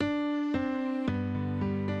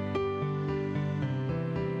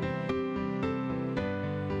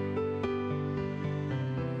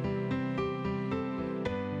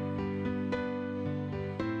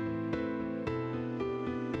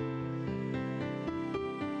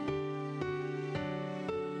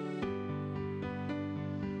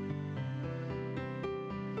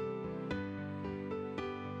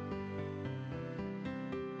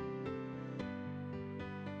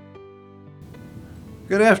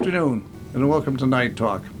Good afternoon, and welcome to Night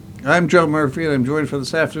Talk. I'm Joe Murphy, and I'm joined for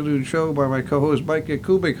this afternoon show by my co-host, Mike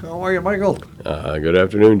Kubik. How are you, Michael? Good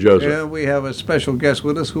afternoon, Joseph. And we have a special guest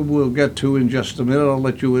with us, who we'll get to in just a minute. I'll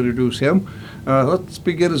let you introduce him. Let's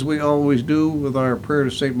begin, as we always do, with our prayer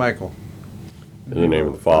to St. Michael. In the name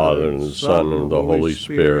of the Father, and the Son, and the Holy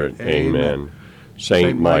Spirit. Amen.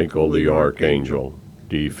 Saint Michael the Archangel,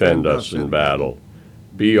 defend us in battle.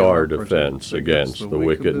 Be our defense against the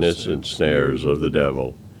wickedness and snares of the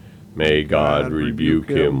devil. May God rebuke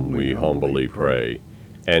him, we humbly pray.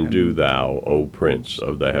 And do thou, O Prince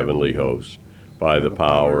of the heavenly host, by the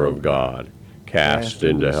power of God, cast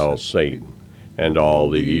into hell Satan and all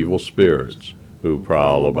the evil spirits who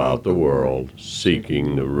prowl about the world,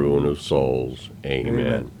 seeking the ruin of souls.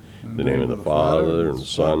 Amen. In the name of the Father, and the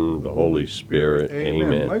Son, and the Holy Spirit.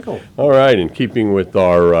 Amen. Michael. All right, in keeping with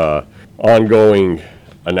our ongoing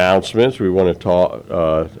announcements, we want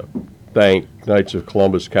to thank Knights of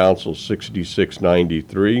Columbus Council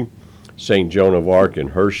 6693, St. Joan of Arc in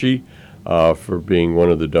Hershey, for being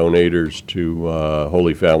one of the donators to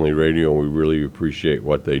Holy Family Radio, and we really appreciate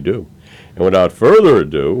what they do. And without further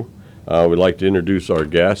ado, we'd like to introduce our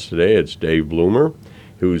guest today. It's Dave Bloomer,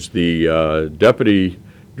 who's the Deputy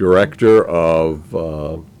Director of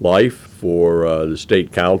Life for the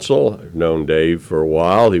State Council. I've known Dave for a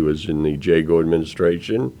while. He was in the Jago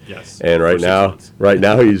administration. Yes. And right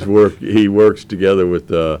now he works together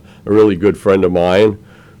with a really good friend of mine,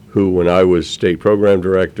 who, when I was State Program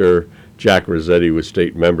Director, Jack Rossetti was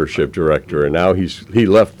State Membership Director, and now he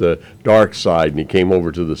left the dark side and he came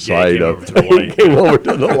over to the side he came over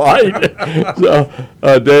to the light.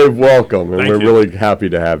 So, Dave, welcome, and we're really happy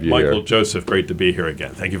to have you here. Michael, Joseph, great to be here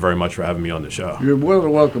again. Thank you very much for having me on the show. You're more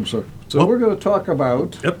than welcome, sir. So we're going to talk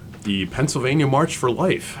about... Yep, the Pennsylvania March for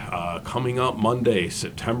Life, coming up Monday,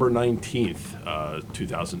 September 19th,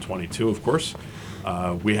 2022, of course.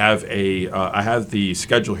 I have the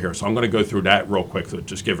schedule here, so I'm going to go through that real quick to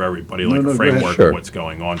just give everybody a framework of what's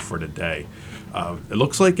going on for today. It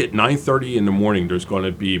looks like at 9:30 in the morning, there's going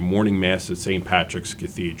to be morning mass at St. Patrick's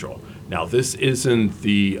Cathedral. Now, this isn't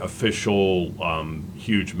the official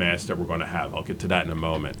huge mass that we're going to have. I'll get to that in a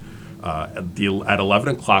moment. At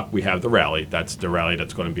 11 o'clock, we have the rally. That's the rally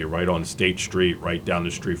that's going to be right on State Street, right down the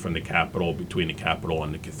street from the Capitol, between the Capitol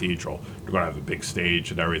and the Cathedral. We're going to have a big stage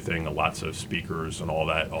and everything, and lots of speakers and all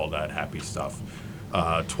that happy stuff.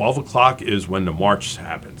 12 o'clock is when the march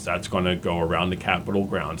happens. That's going to go around the Capitol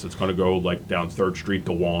grounds. It's going to go down 3rd Street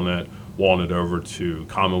to Walnut over to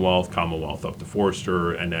Commonwealth up to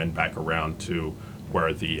Forster, and then back around to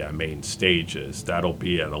where the main stage is. That'll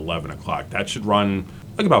be at 11 o'clock. That should run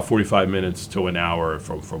about 45 minutes to an hour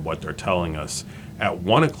from what they're telling us. At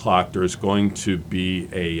 1 o'clock, there's going to be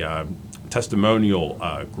a testimonial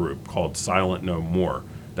group called Silent No More.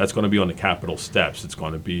 That's going to be on the Capitol steps. It's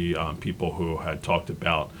going to be people who had talked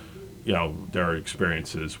about, their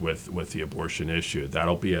experiences with the abortion issue.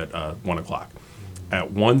 That'll be at 1 o'clock.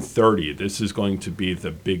 At 1:30, this is going to be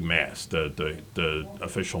the big mass, the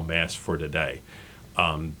official mass for today.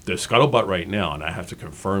 The scuttlebutt right now, and I have to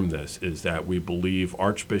confirm this, is that we believe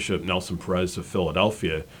Archbishop Nelson Perez of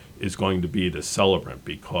Philadelphia is going to be the celebrant,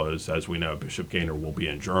 because, as we know, Bishop Gaynor will be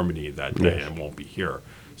in Germany that day and won't be here.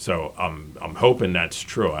 So I'm hoping that's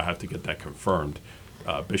true. I have to get that confirmed.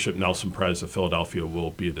 Bishop Nelson Perez of Philadelphia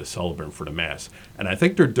will be the celebrant for the Mass. And I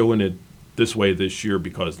think they're doing it this way this year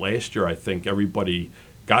because last year I think everybody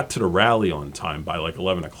got to the rally on time by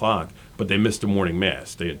 11 o'clock, but they missed the morning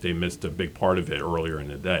mass. They missed a big part of it earlier in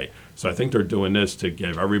the day. So I think they're doing this to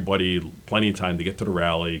give everybody plenty of time to get to the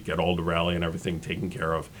rally, get all the rally and everything taken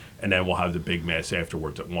care of, and then we'll have the big mass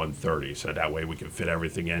afterwards at 1:30. So that way we can fit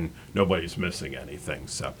everything in. Nobody's missing anything.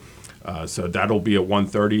 So that'll be at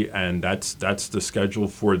 1:30, and that's the schedule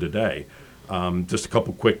for the day. Just a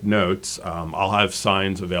couple quick notes. I'll have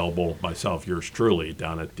signs available myself, yours truly,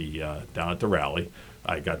 down at the rally.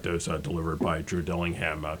 I got those delivered by Drew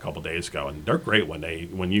Dillingham a couple days ago, and they're great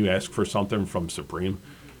when you ask for something from Supreme.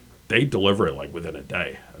 They deliver it within a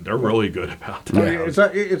day. They're really good about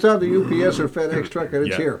that. It's on the UPS or FedEx truck, and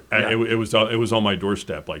it's here. It was on my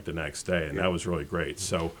doorstep the next day, and that was really great.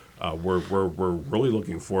 So we're really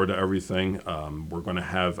looking forward to everything. We're going to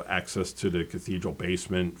have access to the cathedral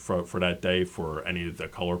basement for that day for any of the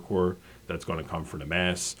color corps that's going to come for the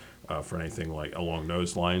mass, for anything along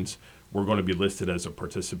those lines. We're going to be listed as a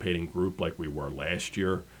participating group like we were last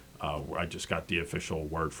year. I just got the official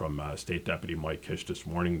word from State Deputy Mike Kish this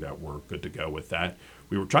morning that we're good to go with that.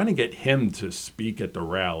 We were trying to get him to speak at the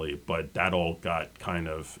rally, but that all got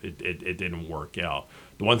it didn't work out.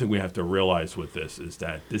 The one thing we have to realize with this is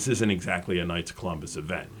that this isn't exactly a Knights of Columbus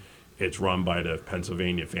event. It's run by the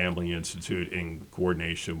Pennsylvania Family Institute in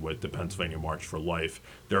coordination with the Pennsylvania March for Life.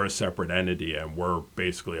 They're a separate entity, and we're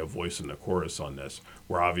basically a voice in the chorus on this.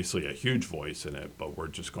 We're obviously a huge voice in it, but we're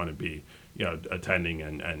just going to be, attending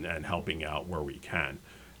and helping out where we can.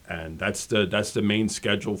 And that's the main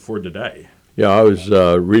schedule for today. Yeah, I was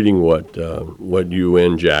reading what you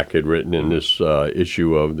and Jack had written in this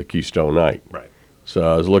issue of the Keystone Night. Right.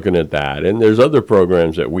 So I was looking at that, and there's other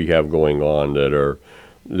programs that we have going on that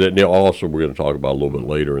also we're going to talk about a little bit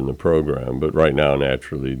later in the program. But right now,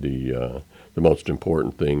 naturally, the most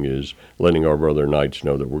important thing is letting our brother Knights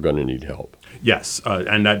know that we're going to need help. Yes,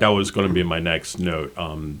 and that was going to be my next note.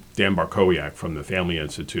 Dan Barkowiak from the Family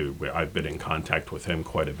Institute, where I've been in contact with him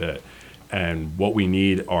quite a bit. And what we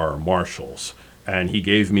need are marshals. And he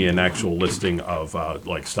gave me an actual listing of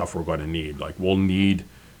stuff we're going to need. Like, we'll need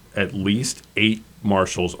at least 8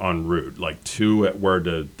 marshals en route, like 2 at where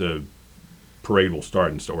the parade will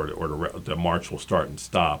start and the march will start and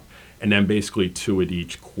stop, and then basically 2 at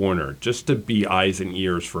each corner, just to be eyes and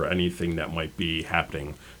ears for anything that might be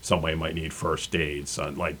happening. Somebody might need first aid,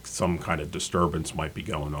 like some kind of disturbance might be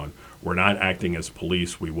going on. We're not acting as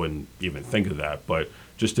police, we wouldn't even think of that, but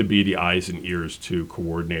just to be the eyes and ears to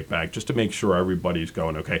coordinate back, just to make sure everybody's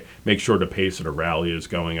going okay, make sure the pace of the rally is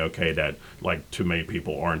going okay, that like too many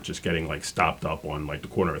people aren't just getting like stopped up on like the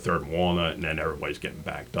corner of 3rd and Walnut and then everybody's getting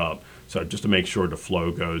backed up. So just to make sure the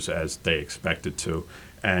flow goes as they expect it to.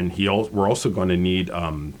 And we're also going to need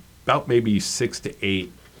about maybe 6 to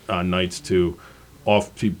 8 nights to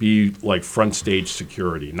be like front stage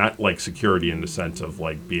security, not like security in the sense of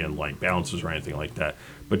like being like bouncers or anything like that,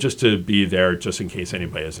 but just to be there just in case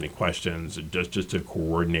anybody has any questions, just to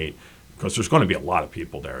coordinate, because there's going to be a lot of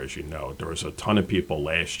people there, as you know. There was a ton of people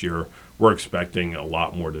last year. We're expecting a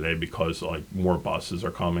lot more today because like more buses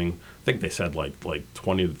are coming. I think they said like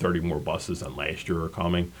 20 to 30 more buses than last year are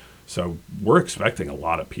coming. So we're expecting a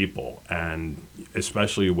lot of people, and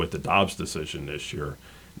especially with the Dobbs decision this year,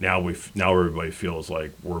 now everybody feels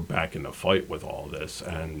like we're back in the fight with all this,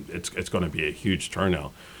 and it's going to be a huge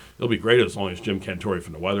turnout. It'll be great as long as Jim Cantori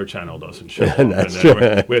from the Weather Channel doesn't show up, and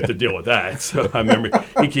then we have to deal with that. So I remember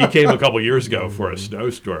he came a couple years ago for a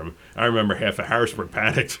snowstorm. I remember half of Harrisburg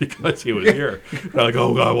panicked because he was here. They're like,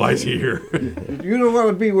 oh God, why is he here? You don't want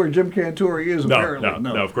to be where Jim Cantori is, apparently.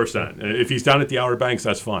 No, of course not. If he's down at the Outer Banks,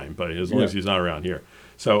 that's fine, but as long as he's not around here.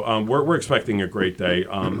 So we're expecting a great day.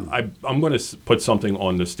 I'm going to put something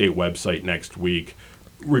on the state website next week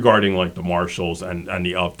regarding like the marshals and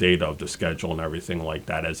the update of the schedule and everything like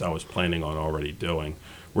that, as I was planning on already doing.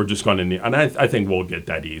 We're just going to need, and I think we'll get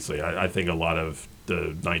that easily. I think a lot of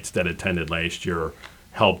the Knights that attended last year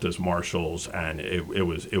helped as marshals, and it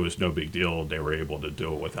was no big deal. They were able to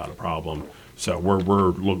do it without a problem. So we're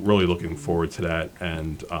really looking forward to that.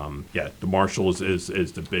 And the marshals is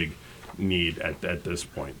the big need at this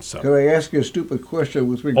point. So Can I ask you a stupid question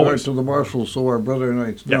with regard Always. to the marshals, so our brother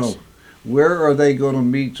Knights know? Yes. Where are they going to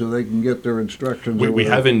meet so they can get their instructions? we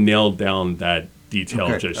haven't nailed down that detail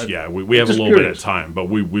Okay. just yet. We have a Just little bit of curious. time, but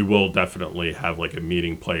we will definitely have like a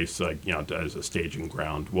meeting place, like as a staging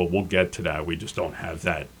ground. We'll get to that. We just don't have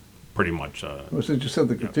that pretty much. Well, since you said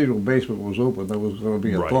the cathedral basement was open, that was going to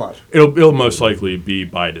be a Right. thought. It'll most likely be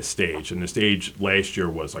by the stage, and the stage last year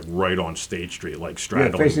was like right on State Street, like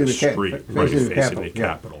straddling facing the the ca- street, facing right the facing Capitol. the Yeah,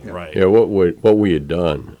 Capitol, yeah. right? Yeah, what we had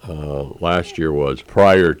done last year was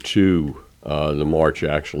prior to the march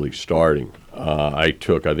actually starting, I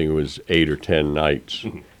think it was 8 or 10 nights,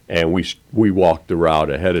 and we walked the route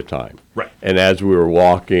ahead of time. Right. And as we were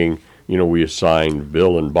walking, we assigned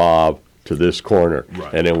Bill and Bob to this corner,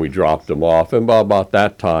 Right. and then we dropped them off. And by about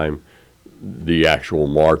that time, the actual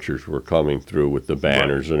marchers were coming through with the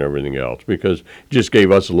banners and everything else, because it just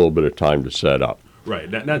gave us a little bit of time to set up. Right.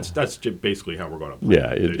 That's basically how we're going to play.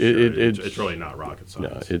 Yeah, this year. It's really not rocket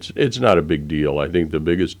No, science. it's not a big deal. I think the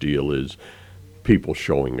biggest deal is people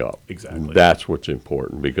showing up. Exactly. That's what's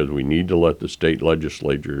important, because we need to let the state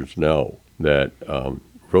legislatures know that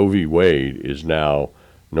Roe v. Wade is now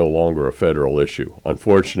no longer a federal issue.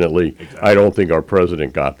 Unfortunately, Exactly. I don't think our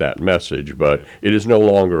president got that message, but it is no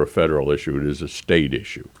longer a federal issue. It is a state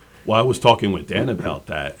issue. Well, I was talking with Dan about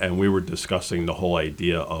that, and we were discussing the whole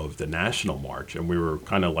idea of the national march, and we were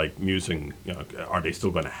kind of like musing, are they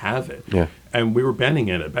still going to have it? Yeah. And we were bending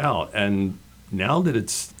it about, and now that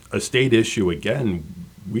it's a state issue again,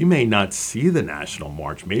 we may not see the national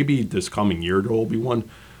march. Maybe this coming year there will be one,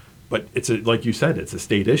 But like you said, it's a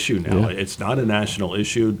state issue now. Yeah. It's not a national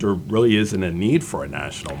issue. There really isn't a need for a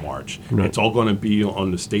national march. Right. It's all going to be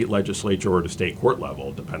on the state legislature or the state court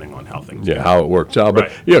level, depending on how things go. Yeah, how it works out. But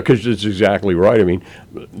Right. yeah, because it's exactly right. I mean,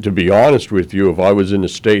 to be honest with you, if I was in a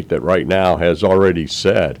state that right now has already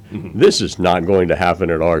said, this is not going to happen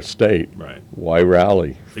in our state, Right. why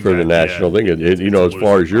rally for the Exactly, national yeah. thing? It's You know, a as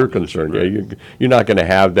far losing as you're proposition, concerned, right. you're not going to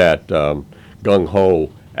have that gung-ho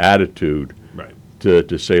attitude Right.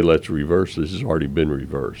 to say, let's reverse. This has already been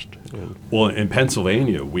reversed. Well, in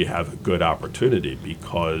Pennsylvania, we have a good opportunity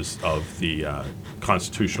because of the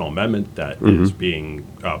constitutional amendment that is being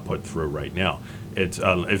put through right now. It's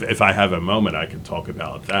if I have a moment, I can talk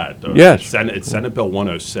about that. Yes. It's Senate Bill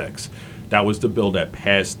 106. That was the bill that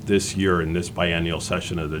passed this year in this biennial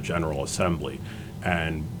session of the General Assembly,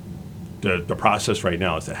 and the process right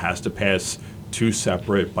now is it has to pass two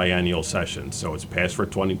separate biennial sessions. So it's passed for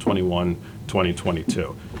 2021,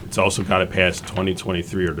 2022. It's also got to pass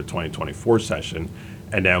 2023 or the 2024 session.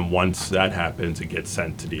 And then once that happens, it gets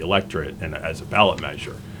sent to the electorate and as a ballot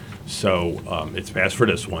measure. So it's passed for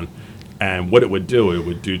this one. And what it would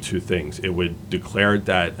do two things. It would declare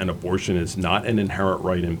that an abortion is not an inherent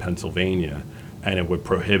right in Pennsylvania, and it would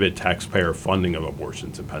prohibit taxpayer funding of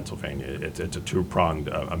abortions in Pennsylvania. It's a two-pronged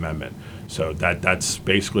amendment. So that's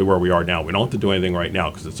basically where we are now. We don't have to do anything right now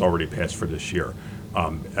because it's already passed for this year.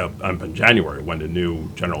 In January, when the new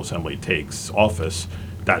General Assembly takes office,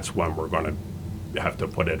 that's when we're going to have to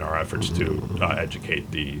put in our efforts to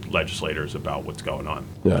educate the legislators about what's going on.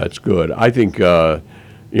 Yeah, that's good. I think,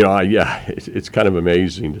 it's kind of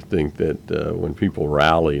amazing to think that when people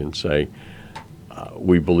rally and say,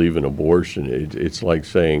 we believe in abortion, it's like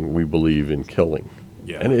saying we believe in killing.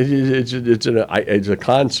 Yeah. And it's a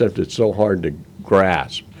concept that's so hard to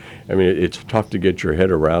grasp. I mean, it's tough to get your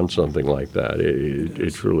head around something like that.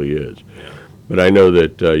 It truly is. Yeah. But I know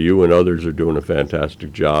that you and others are doing a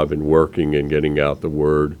fantastic job in working and getting out the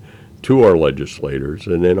word to our legislators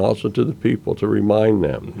and then also to the people to remind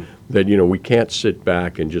them that, we can't sit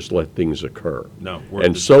back and just let things occur. No.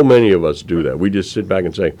 And so many of us do that. We just sit back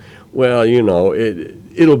and say, well,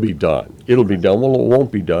 it'll be done. It'll be done. Well, it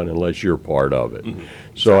won't be done unless you're part of it.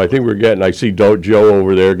 So I think I see Joe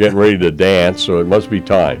over there getting ready to dance, so it must be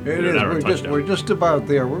time. It You're is. not a touchdown. We're just about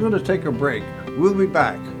there. We're going to take a break. We'll be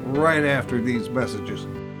back right after these messages.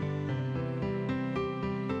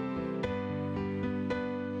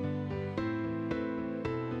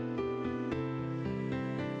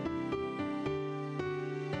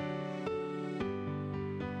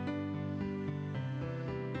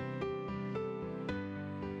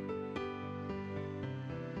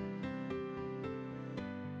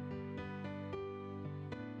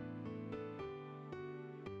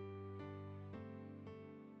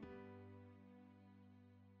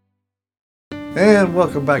 And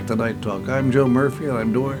welcome back to Night Talk. I'm Joe Murphy, and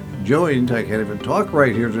I'm joined, I can't even talk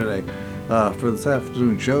right here today, for this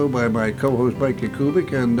afternoon show by my co-host Mike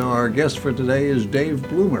Yakubik, and our guest for today is Dave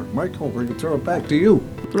Bloomer. Michael, we're going to throw it back to you.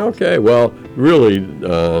 Okay, well, really,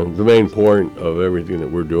 the main point of everything that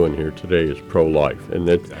we're doing here today is pro-life, and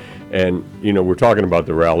we're talking about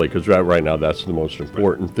the rally because right now that's the most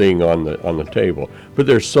important thing on the table. But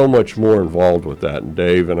there's so much more involved with that, and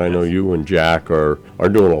Dave and I know you and Jack are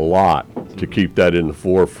doing a lot to keep that in the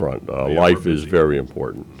forefront. Life is busy. very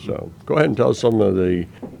important. So go ahead and tell us some of the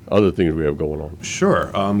other things we have going on. Sure.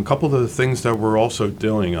 A couple of the things that we're also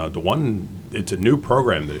doing. It's a new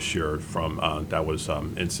program this year that was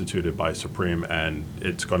instituted by Supreme, and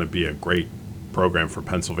it's going to be a great program for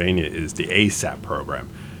Pennsylvania, is the ASAP program.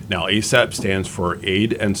 Now, ASAP stands for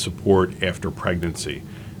Aid and Support After Pregnancy.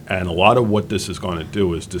 And a lot of what this is going to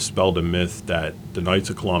do is dispel the myth that the Knights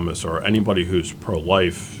of Columbus or anybody who's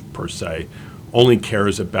pro-life, per se, only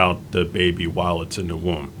cares about the baby while it's in the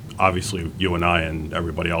womb. Obviously, you and I and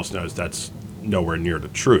everybody else knows that's nowhere near the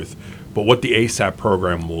truth. But what the ASAP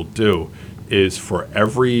program will do is for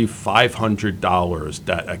every $500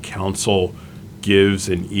 that a council gives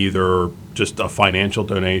in either just a financial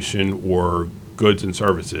donation or goods and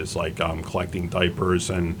services like collecting diapers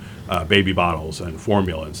and baby bottles and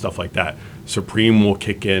formula and stuff like that, Supreme will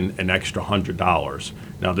kick in an extra $100.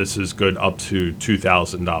 Now, this is good up to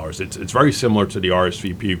 $2,000. It's very similar to the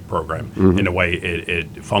RSVP program in the way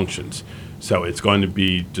it functions. So it's going to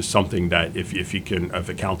be just something that if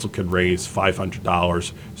a council can raise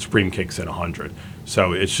 $500, Supreme kicks in $100.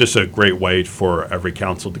 So it's just a great way for every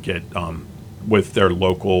council to get with their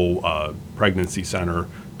local pregnancy center,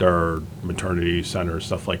 their maternity center,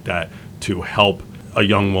 stuff like that, to help a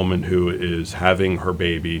young woman who is having her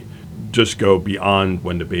baby just go beyond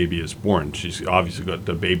when the baby is born.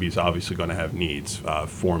 The baby's obviously going to have needs,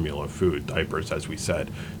 formula, food, diapers, as we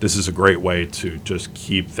said. This is a great way to just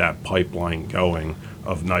keep that pipeline going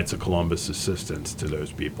of Knights of Columbus assistance to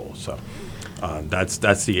those people. So that's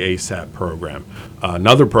the ASAP program.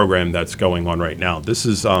 Another program that's going on right now, this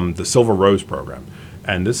is the Silver Rose program.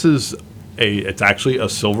 And this is it's actually a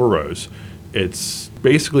Silver Rose. It's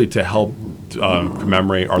basically to help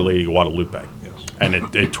commemorate Our Lady of Guadalupe. And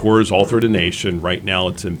it tours all through the nation. Right now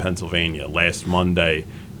it's in Pennsylvania. Last Monday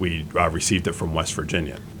we received it from West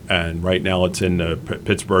Virginia. And right now it's in the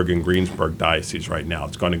Pittsburgh and Greensburg diocese right now.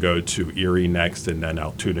 It's going to go to Erie next, and then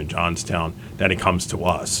Altoona, Johnstown. Then it comes to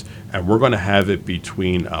us. And we're going to have it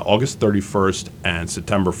between August 31st and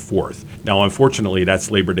September 4th. Now, unfortunately,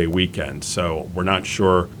 that's Labor Day weekend, so we're not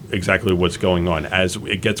sure exactly what's going on. As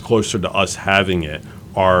it gets closer to us having it,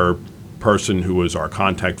 our person who is our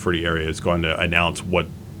contact for the area is going to announce what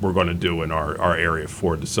we're going to do in our area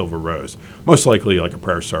for the Silver Rose. Most likely like a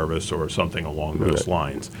prayer service or something along those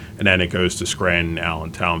lines. And then it goes to Scranton,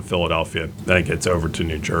 Allentown, Philadelphia. Then it gets over to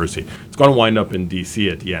New Jersey. It's going to wind up in D.C.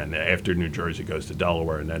 at the end. After New Jersey, it goes to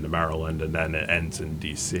Delaware and then to Maryland, and then it ends in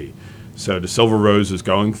D.C. So the Silver Rose is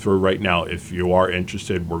going through right now. If you are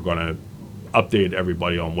interested, we're going to update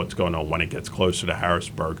everybody on what's going on when it gets closer to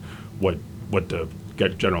Harrisburg, what the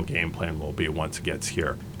general game plan will be once it gets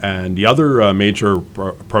here. And the other major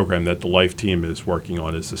program that the Life team is working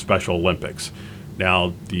on is the Special Olympics.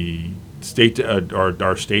 Now, the state,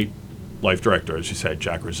 our state Life director, as you said,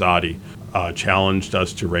 Jack Rosati, challenged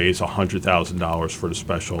us to raise $100,000 for the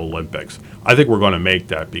Special Olympics. I think we're going to make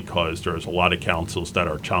that because there's a lot of councils that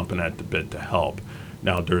are chomping at the bit to help.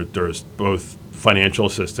 Now, there's both financial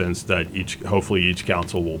assistance that hopefully each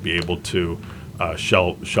council will be able to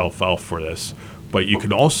shelf out for this. But you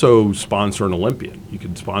can also sponsor an Olympian. You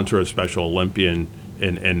can sponsor a Special Olympian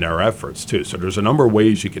in their efforts, too. So there's a number of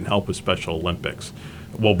ways you can help with Special Olympics.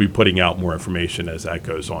 We'll be putting out more information as that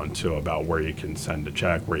goes on, too, about where you can send a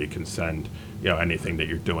check, where you can send, anything that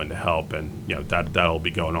you're doing to help. And, that'll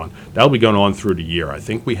be going on. That'll be going on through the year. I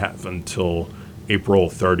think we have until April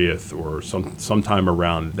 30th or sometime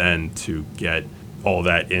around then to get all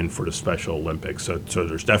that in for the Special Olympics. So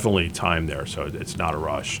there's definitely time there, so it's not a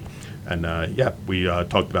rush. And we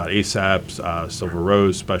talked about ASAPs, Silver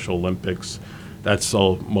Rose, Special Olympics. That's a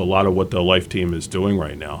lot of what the Life team is doing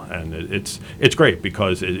right now, and it's great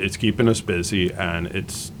because it's keeping us busy and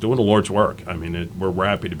it's doing the Lord's work. I mean, we're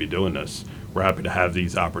happy to be doing this. We're happy to have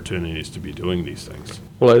these opportunities to be doing these things.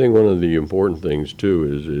 Well, I think one of the important things too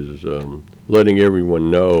is letting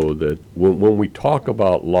everyone know that when we talk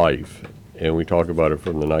about life and we talk about it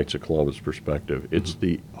from the Knights of Columbus perspective, it's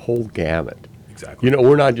the whole gamut. Exactly.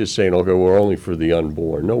 We're not just saying, okay, we're only for the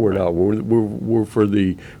unborn. No, we're not. We're for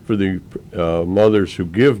the mothers who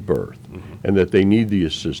give birth, and that they need the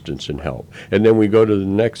assistance and help. And then we go to the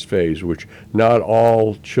next phase, which not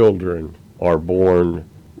all children are born.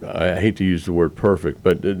 I hate to use the word perfect,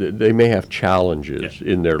 but they may have challenges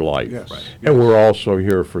in their life, Yes. Right. And we're also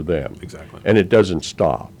here for them. Exactly. And it doesn't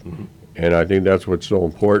stop. And I think that's what's so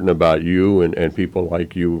important about you and people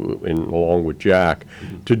like you, and along with Jack,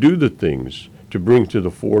 to do the things to bring to the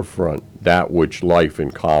forefront that which life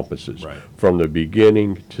encompasses, Right. from the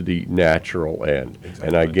beginning to the natural end. Exactly.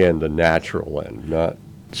 And again, the natural end, not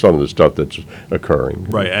some of the stuff that's occurring.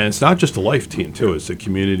 Right, and it's not just the Life team, too. It's the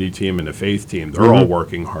community team and the faith team. They're all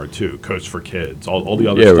working hard, too. Coach for Kids, all the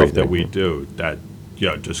other stuff that we do that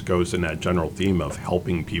just goes in that general theme of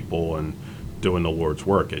helping people and doing the Lord's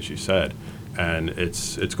work, as you said. And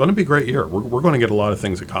it's going to be a great year. We're going to get a lot of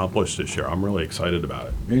things accomplished this year. I'm really excited about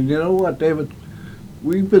it. And you know what, David?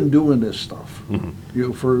 We've been doing this stuff,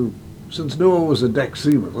 since Noah was a deck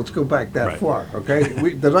seaman. Let's go back that Right. far, okay?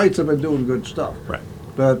 The Knights have been doing good stuff. Right.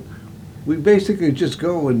 But we basically just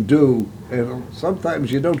go and do, and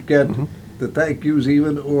sometimes you don't get the thank yous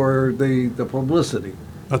even or the publicity.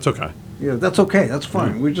 That's okay. That's okay. That's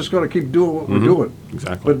fine. We're just going to keep doing what we're doing.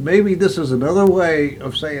 Exactly. But maybe this is another way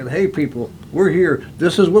of saying, hey, people, we're here.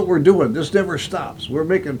 This is what we're doing. This never stops. We're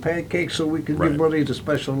making pancakes so we can Right. give money to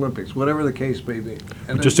Special Olympics, whatever the case may be.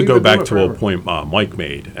 And Just to we've go been doing back it to a forever. point Mike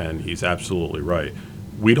made, and he's absolutely right.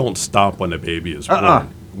 We don't stop when the baby is born.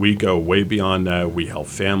 We go way beyond that. We help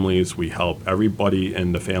families. We help everybody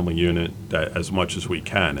in the family unit that as much as we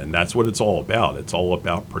can, and that's what it's all about. It's all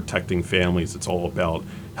about protecting families. It's all about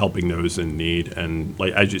helping those in need. And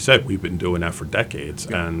like as you said, we've been doing that for decades,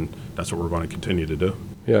 and that's what we're going to continue to do.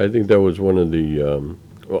 Yeah, I think that was one of the.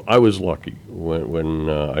 Well, I was lucky when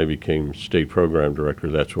I became state program director.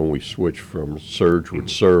 That's when we switched from Surge with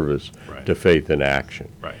Service Right. to Faith in Action.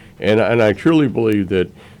 Right. And I truly believe that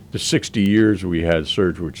the 60 years we had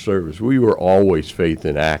Surgewood Service, we were always faith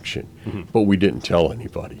in action, but we didn't tell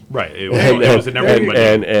anybody. Right. It was an everybody.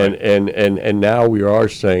 And now we are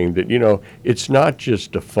saying that, it's not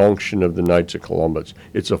just a function of the Knights of Columbus,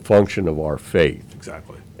 it's a function of our faith.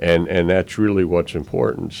 Exactly. And that's really what's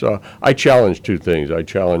important. So I challenge two things. I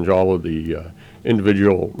challenge all of the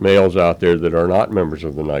individual males out there that are not members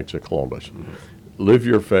of the Knights of Columbus. Live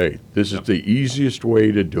your faith. This is the easiest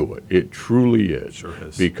way to do it. It truly is. Sure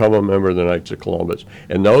is. Become a member of the Knights of Columbus.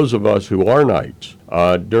 And those of us who are Knights,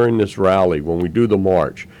 during this rally, when we do the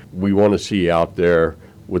march, we want to see you out there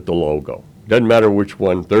with the logo. Doesn't matter which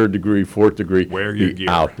one, 3rd degree, 4th degree, Wear your be gear.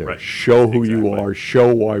 out there. Right. Show who you Exactly. are.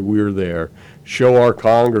 Show why we're there. Show our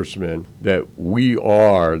congressmen that we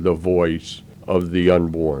are the voice of the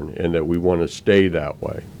unborn and that we want to stay that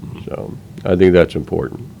way. So I think that's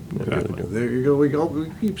important. I really Exactly. do. There you go.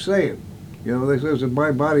 We keep saying, they says,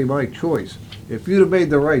 my body, my choice. If you'd have made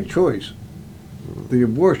the right choice, the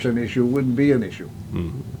abortion issue wouldn't be an issue. I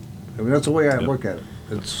mean, that's the way I look at it.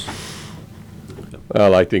 It's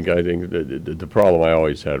Well, I think the problem I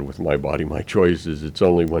always had with my body, my choice is it's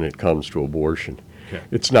only when it comes to abortion. Yeah.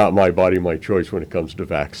 It's not my body, my choice when it comes to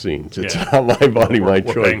vaccines. It's Yeah. not my body, my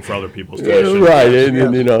We're choice. paying for other people's Yeah, tuition. right, Yes,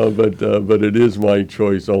 and, yes. but it is my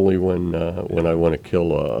choice only when I want to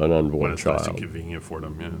kill an When unborn it's nice and child. convenient for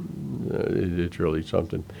them, yeah. It's really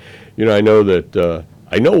something. I know that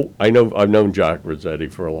I've known Jack Rossetti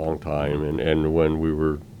for a long time, and when we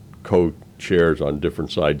were co-chairs on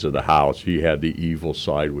different sides of the house, he had the evil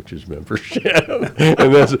side, which is membership,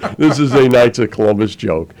 and this is a Knights of Columbus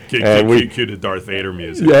joke. And we Cue to Darth Vader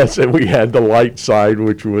music. Yes, and we had the light side,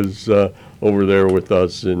 which was over there with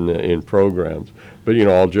us in programs. But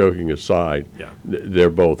all joking aside, Yeah.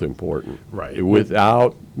 they're both important. Right.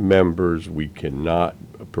 Without members, we cannot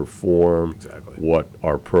perform Exactly. what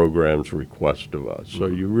our programs request of us. So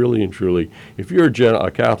you really and truly, if you're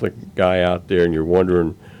a Catholic guy out there and you're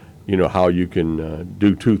wondering, how you can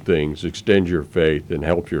do two things: extend your faith and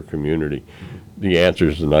help your community. The answer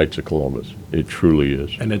is the Knights of Columbus. It truly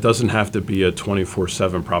is. And it doesn't have to be a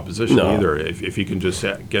 24/7 proposition No. either. If you can just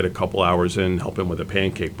get a couple hours in, help him with a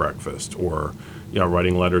pancake breakfast, or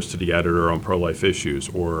writing letters to the editor on pro-life issues,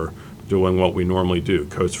 or doing what we normally do,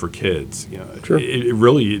 Coats for Kids. Sure. It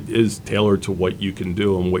really is tailored to what you can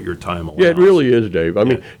do and what your time allows. Yeah, it really is, Dave. I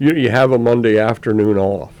mean, you have a Monday afternoon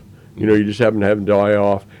off. You just happen to have a day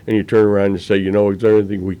off, and you turn around and say, is there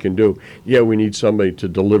anything we can do? Yeah, we need somebody to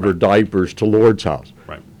deliver diapers to Lord's house.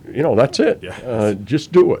 Right. That's it. Yeah.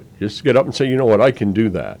 Just do it. Just get up and say, you know what, I can do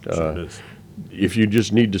that. Sure it is. If you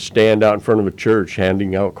just need to stand out in front of a church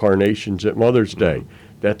handing out carnations at Mother's Day,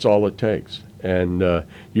 that's all it takes. And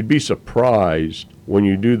you'd be surprised when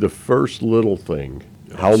you do the first little thing,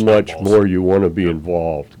 how much snowballs. more you want to be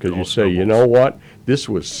involved. Because It you all say, you snowballs. know what, this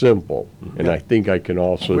was simple, and I think I can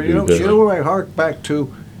also Well, do this. what I hark back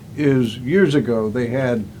to is years ago, they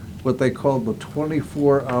had what they called the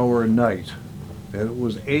 24-hour night. And it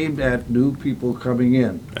was aimed at new people coming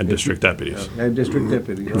in. And district deputies. And district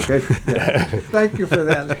deputy, okay? Yeah. Thank you for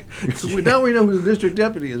that. Now we know who the district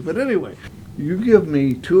deputy is, but anyway, you give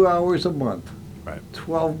me 2 hours a month, Right.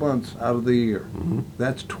 12 months out of the year.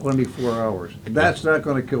 That's 24 hours. That's not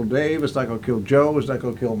gonna kill Dave, it's not gonna kill Joe, it's not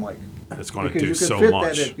gonna kill Mike. It's going to Because do you can so fit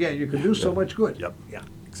much. that in. Yeah, you can do so much good. Yep. Yeah.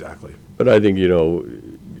 Exactly. But I think,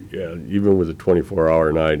 even with a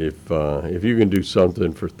 24-hour night, if you can do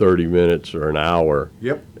something for 30 minutes or an hour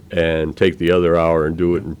Yep. and take the other hour and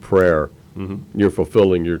do it in prayer, you're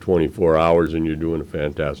fulfilling your 24 hours and you're doing a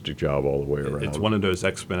fantastic job all the way around. It's one of those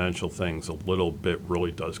exponential things. A little bit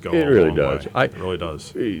really does go It a really long does. way. It really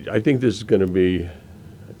does. I think this is going to be,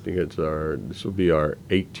 this will be our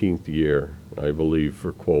 18th year, I believe,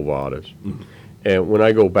 for Quo Vadis. And when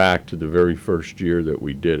I go back to the very first year that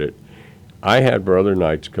we did it, I had Brother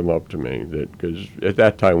Knights come up to me, because at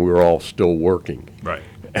that time we were all still working. Right.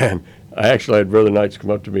 And I actually had Brother Knights come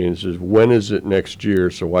up to me and says, when is it next year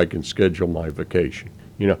so I can schedule my vacation?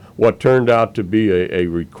 What turned out to be a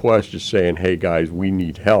request is saying, hey, guys, we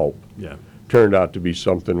need help, Yeah. turned out to be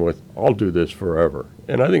something with, I'll do this forever.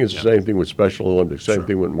 And I think it's the same thing with Special Olympics, same Sure.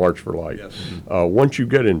 thing with March for Life. Yes. Once you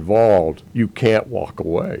get involved, you can't walk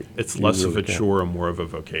away. It's You less really of a can't. chore and more of a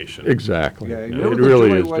vocation. Exactly. Yeah, you It know what really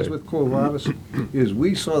the is. joy was Dave. with Quo Vadis is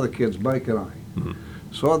we saw the kids, Mike and I,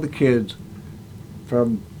 saw the kids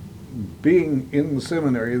from being in the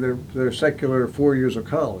seminary, their secular 4 years of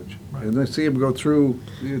college, and then see them go through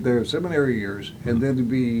their seminary years, and then to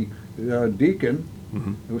be deacon.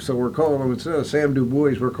 So we're calling them, instead of Sam Du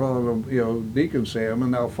Bois, we're calling them, Deacon Sam,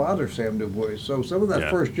 and now Father Sam Du Bois. So some of that Yeah.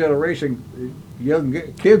 first generation young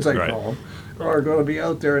kids, I Right. call them, are going to be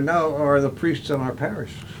out there and now are the priests in our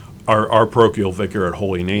parish. Our parochial vicar at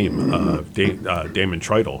Holy Name, Damon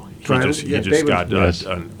Tritle. Tritle? He Yes, just Damon. got Yes.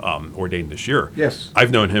 ordained this year. Yes.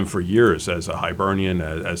 I've known him for years as a Hibernian,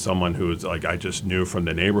 as someone who's like I just knew from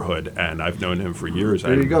the neighborhood, and I've known him for years.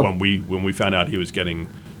 There you and go. when we found out he was getting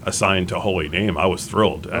assigned to Holy Name, I was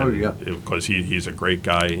thrilled. Oh, yeah. Because he's a great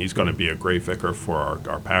guy. He's going to be a great vicar for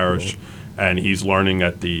our parish. And he's learning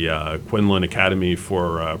at the Quinlan Academy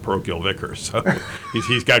for parochial vicars. So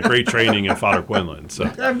he's got great training in Father Quinlan. So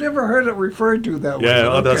I've never heard it referred to that way. yeah,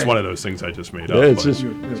 well, that's Okay. one of those things I just made up. Yeah, but-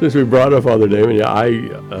 since we brought up Father Damon, yeah,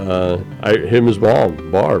 him his mom,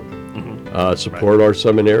 Barb, support our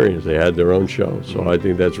seminarians. They had their own show, so I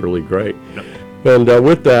think that's really great. And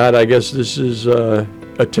with that, I guess this is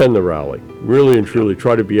attend the rally. Really and truly,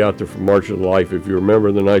 try to be out there for March of Life. If you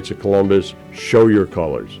remember the Knights of Columbus, show your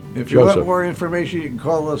colors. If you want Joseph. more information, you can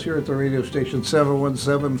call us here at the radio station,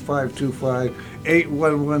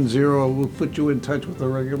 717-525-8110. We'll put you in touch with the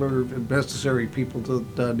regular and necessary people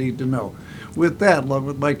that need to know. With that, along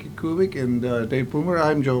with Mikey Kubik and Dave Boomer,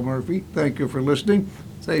 I'm Joe Murphy. Thank you for listening.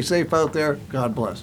 Stay safe out there. God bless.